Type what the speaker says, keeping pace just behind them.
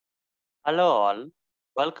Hello all,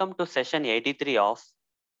 welcome to session 83 of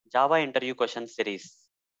Java interview question series.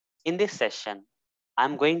 In this session,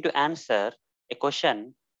 I'm going to answer a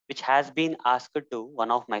question which has been asked to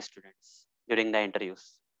one of my students during the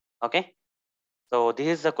interviews. Okay, so this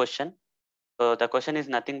is the question. So the question is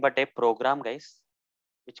nothing but a program, guys,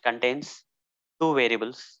 which contains two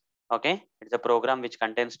variables. Okay, it's a program which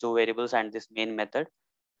contains two variables and this main method.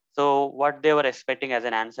 So what they were expecting as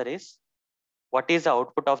an answer is, what is the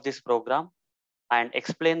output of this program and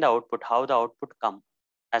explain the output, how the output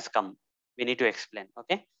has come. We need to explain.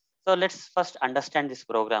 Okay. So let's first understand this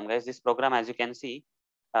program, guys. This program, as you can see,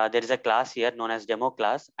 there is a class here known as demo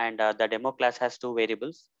class, and the demo class has two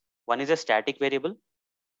variables. One is a static variable,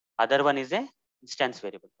 other one is a instance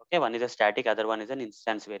variable. Okay, one is a static, other one is an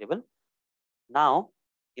instance variable. Now,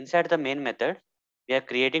 inside the main method, we are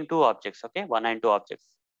creating two objects. Okay, one and two objects.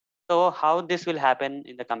 So how this will happen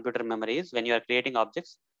in the computer memory is, when you are creating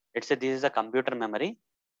objects, let's say this is a computer memory.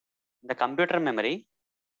 In the computer memory,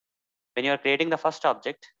 when you are creating the first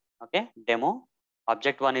object, okay, demo,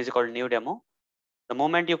 object one is called new demo. The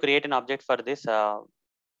moment you create an object for this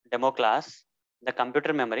demo class, the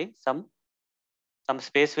computer memory, some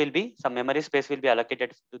space will be, some memory space will be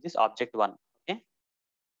allocated to this object one. Okay,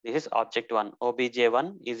 this is object one.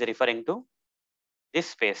 Obj1 is referring to this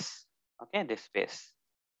space. Okay, this space.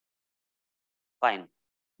 Fine.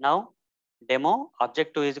 Now, demo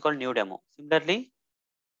object two is called new demo. Similarly,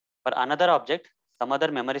 for another object, some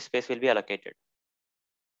other memory space will be allocated.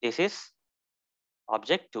 This is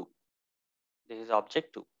object two. This is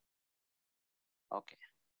object two. Okay.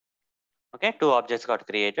 Okay, two objects got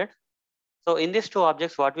created. So in these two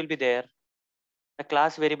objects, what will be there? The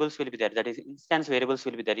class variables will be there. That is, instance variables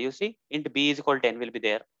will be there. You see, int b is equal to 10 will be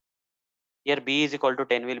there. Here b is equal to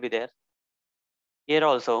 10 will be there. Here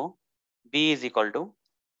also b is equal to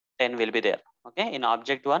 10 will be there. Okay, in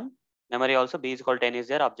object one memory also b is equal to 10 is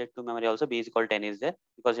there. Object two memory also b is equal to 10 is there,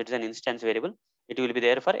 because it is an instance variable. It will be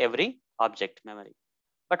there for every object memory.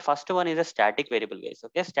 But first one is a static variable, guys.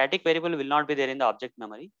 Okay, static variable will not be there in the object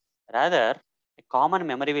memory. Rather, a common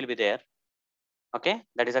memory will be there. Okay,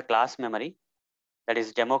 that is a class memory, that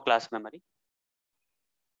is demo class memory.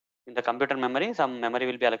 In the computer memory, some memory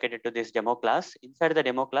will be allocated to this demo class. Inside the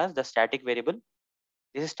demo class, the static variable,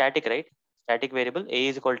 this is static, right? Static variable a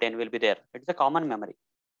is equal to 10 will be there. It's a common memory.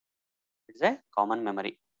 It's a common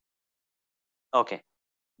memory. Okay,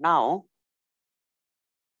 now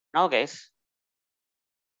guys,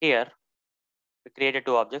 here we created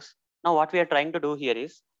two objects. Now what we are trying to do here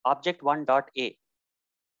is object one dot a.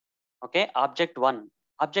 Okay, object one.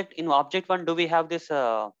 Object one, do we have this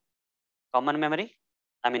common memory?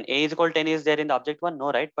 I mean, a is equal to 10 is there in the object one?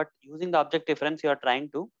 No, right? But using the object difference, you are trying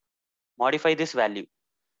to modify this value.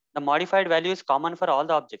 The modified value is common for all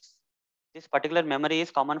the objects. This particular memory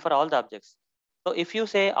is common for all the objects. So if you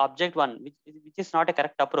say object one, which is not a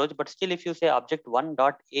correct approach, but still if you say object one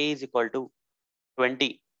dot a is equal to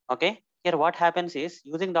 20, okay, here what happens is,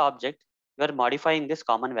 using the object, you are modifying this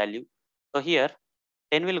common value. So here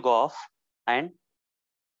 10 will go off and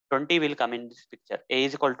 20 will come in this picture. A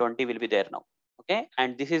is equal to 20 will be there now. Okay,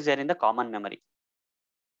 and this is there in the common memory.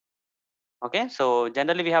 Okay, so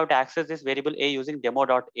generally we have to access this variable a using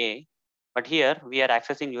demo.a, but here we are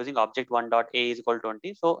accessing using object1.a is equal to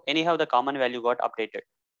 20. So anyhow, the common value got updated.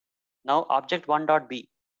 Now object1.b,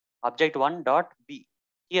 object1.b,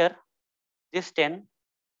 here this 10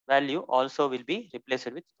 value also will be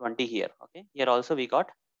replaced with 20 here. Okay, here also we got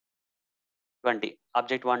 20.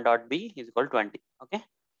 Object1.b is equal to 20. Okay,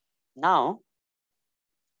 now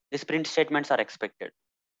these print statements are expected.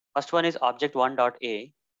 First one is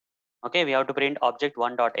object1.a. Okay, we have to print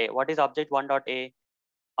object1.a. What is object1.a?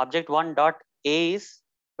 Object1.a is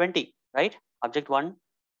 20, right?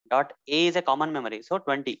 Object1.a is a common memory, so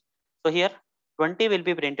 20. So here 20 will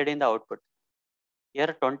be printed in the output. Here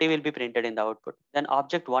 20 will be printed in the output. Then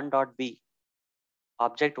object1.b,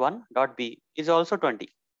 object1.b is also 20.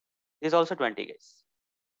 Is also 20, guys.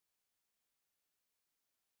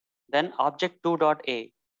 Then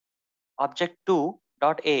object2.a, object2.a,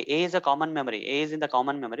 a is a common memory. A is in the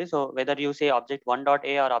common memory. So whether you say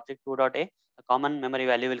object1.a or object2.a, a common memory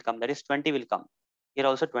value will come. That is 20 will come. Here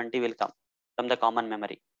also 20 will come from the common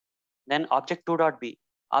memory. Then object2.b,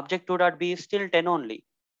 object2.b is still 10 only.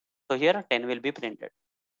 So here 10 will be printed.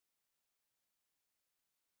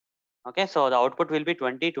 Okay, so the output will be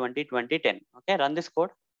 20, 20, 20, 10. Okay, run this code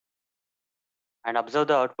and observe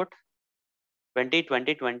the output. 20,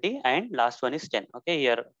 20, 20, and last one is 10. Okay,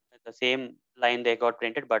 here the same line they got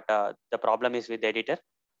printed, but the problem is with the editor.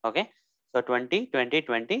 Okay, so 20, 20,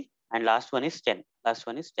 20, and last one is 10. Last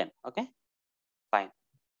one is 10. Okay, fine.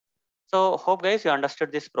 So hope guys you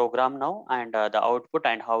understood this program now and the output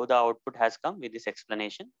and how the output has come with this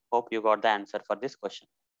explanation. Hope you got the answer for this question.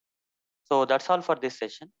 So that's all for this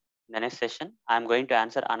session. In the next session, I'm going to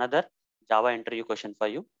answer another Java interview question for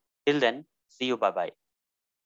you. Till then, see you. Bye bye.